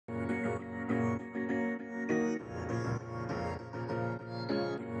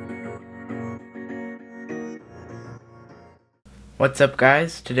What's up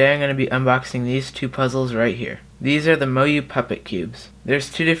guys? Today I'm going to be unboxing these two puzzles right here. These are the Moyu Puppet Cubes.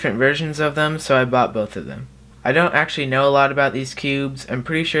 There's two different versions of them, so I bought both of them. I don't actually know a lot about these cubes. I'm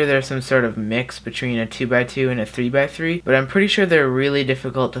pretty sure they're some sort of mix between a 2x2 and a 3x3, but I'm pretty sure they're really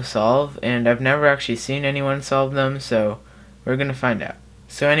difficult to solve, and I've never actually seen anyone solve them, so we're going to find out.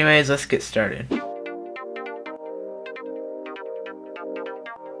 So anyways, let's get started.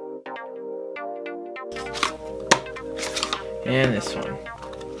 And this one.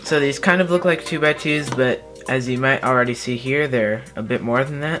 So these kind of look like 2x2s, but as you might already see here, they're a bit more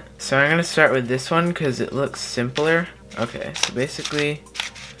than that. So I'm going to start with this one because it looks simpler. Okay, so basically,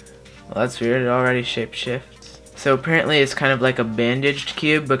 well, that's weird, it already shape shifts. So apparently it's kind of like a bandaged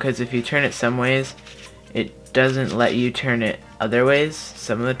cube, because if you turn it some ways, it doesn't let you turn it other ways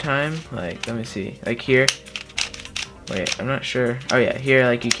some of the time. Like, let me see, like here. Wait, I'm not sure. Oh yeah, here,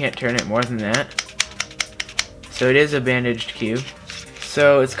 like you can't turn it more than that. So it is a bandaged cube.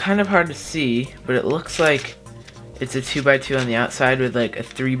 So it's kind of hard to see, but it looks like it's a 2x2 on the outside with like a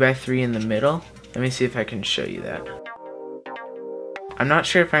 3x3 in the middle. Let me see if I can show you that. I'm not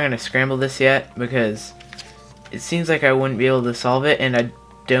sure if I'm going to scramble this yet, because it seems like I wouldn't be able to solve it, and I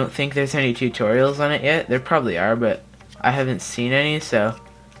don't think there's any tutorials on it yet. There probably are, but I haven't seen any, so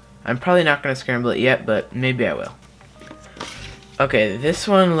I'm probably not going to scramble it yet, but maybe I will. Okay, this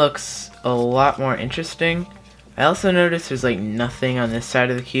one looks a lot more interesting. I also noticed there's like nothing on this side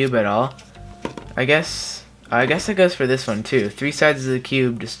of the cube at all. I guess it goes for this one too. Three sides of the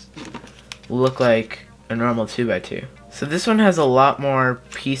cube just look like a normal 2x2. So this one has a lot more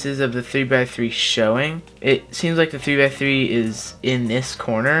pieces of the 3x3 showing. It seems like the 3x3 is in this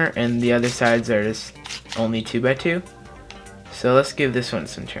corner and the other sides are just only 2x2. So let's give this one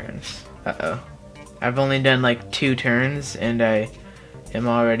some turns. Uh-oh. I've only done like 2 turns and I am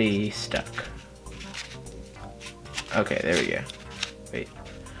already stuck. Okay, there we go. Wait.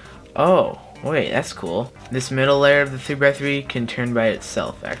 Oh, wait, that's cool. This middle layer of the 3x3 can turn by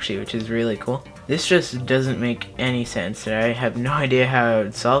itself, actually, which is really cool. This just doesn't make any sense. I have no idea how I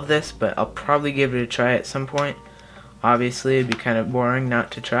would solve this, but I'll probably give it a try at some point. Obviously, it'd be kind of boring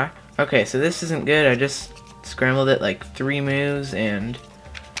not to try. Okay, so this isn't good. I just scrambled it like 3 moves, and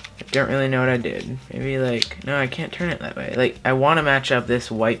I don't really know what I did. Maybe like, no, I can't turn it that way. Like, I want to match up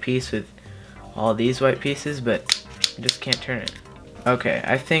this white piece with all these white pieces, but I just can't turn it. Okay,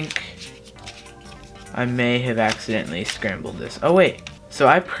 I think I may have accidentally scrambled this. Oh wait, so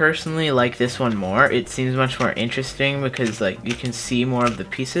I personally like this one more. It seems much more interesting because like you can see more of the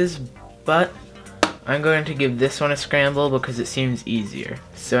pieces, but I'm going to give this one a scramble because it seems easier.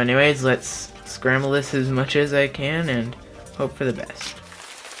 So anyways, let's scramble this as much as I can and hope for the best.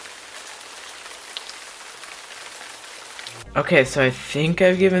 Okay, so I think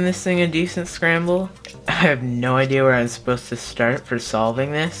I've given this thing a decent scramble. I have no idea where I'm supposed to start for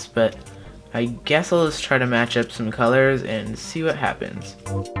solving this, but I guess I'll just try to match up some colors and see what happens.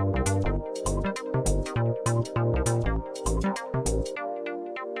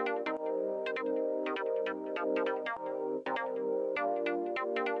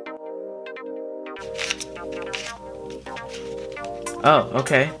 Oh,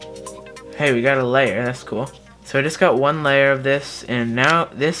 okay. Hey, we got a layer, that's cool. So I just got one layer of this, and now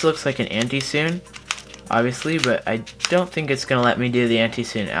this looks like an anti-soon, obviously, but I don't think it's going to let me do the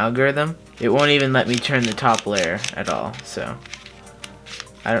anti-soon algorithm. It won't even let me turn the top layer at all, so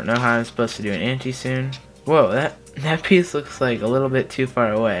I don't know how I'm supposed to do an anti-soon. Whoa, that piece looks like a little bit too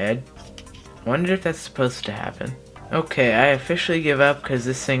far away. I wonder if that's supposed to happen. Okay, I officially give up because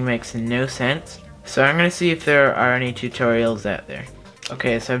this thing makes no sense. So I'm going to see if there are any tutorials out there.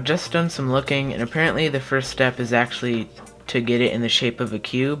 Okay, so I've just done some looking, and apparently the first step is actually to get it in the shape of a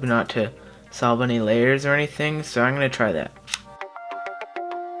cube, not to solve any layers or anything, so I'm going to try that.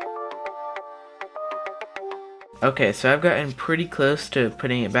 Okay, so I've gotten pretty close to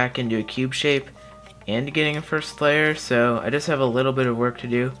putting it back into a cube shape and getting a first layer, so I just have a little bit of work to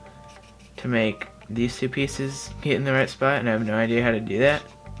do to make these two pieces get in the right spot, and I have no idea how to do that.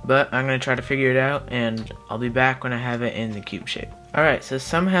 But I'm going to try to figure it out, and I'll be back when I have it in the cube shape. Alright, so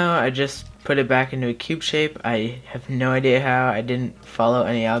somehow I just put it back into a cube shape. I have no idea how. I didn't follow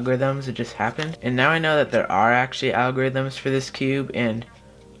any algorithms, it just happened. And now I know that there are actually algorithms for this cube, and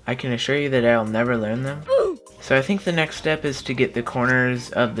I can assure you that I'll never learn them. So I think the next step is to get the corners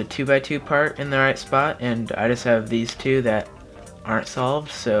of the 2x2 part in the right spot, and I just have these two that aren't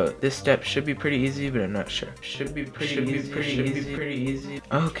solved, so this step should be pretty easy, but I'm not sure. Should be pretty easy.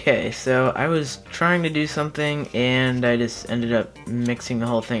 Okay, so I was trying to do something and I just ended up mixing the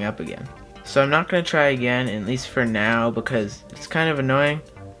whole thing up again. So I'm not going to try again, at least for now, because it's kind of annoying.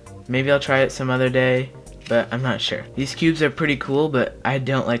 Maybe I'll try it some other day, but I'm not sure. These cubes are pretty cool, but I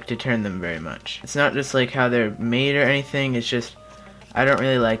don't like to turn them very much. It's not just like how they're made or anything, it's just I don't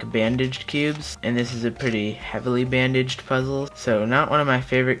really like bandaged cubes, and this is a pretty heavily bandaged puzzle, so not one of my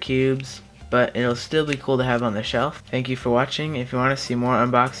favorite cubes, but it'll still be cool to have on the shelf. Thank you for watching. If you want to see more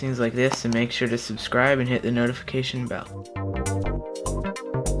unboxings like this, then make sure to subscribe and hit the notification bell.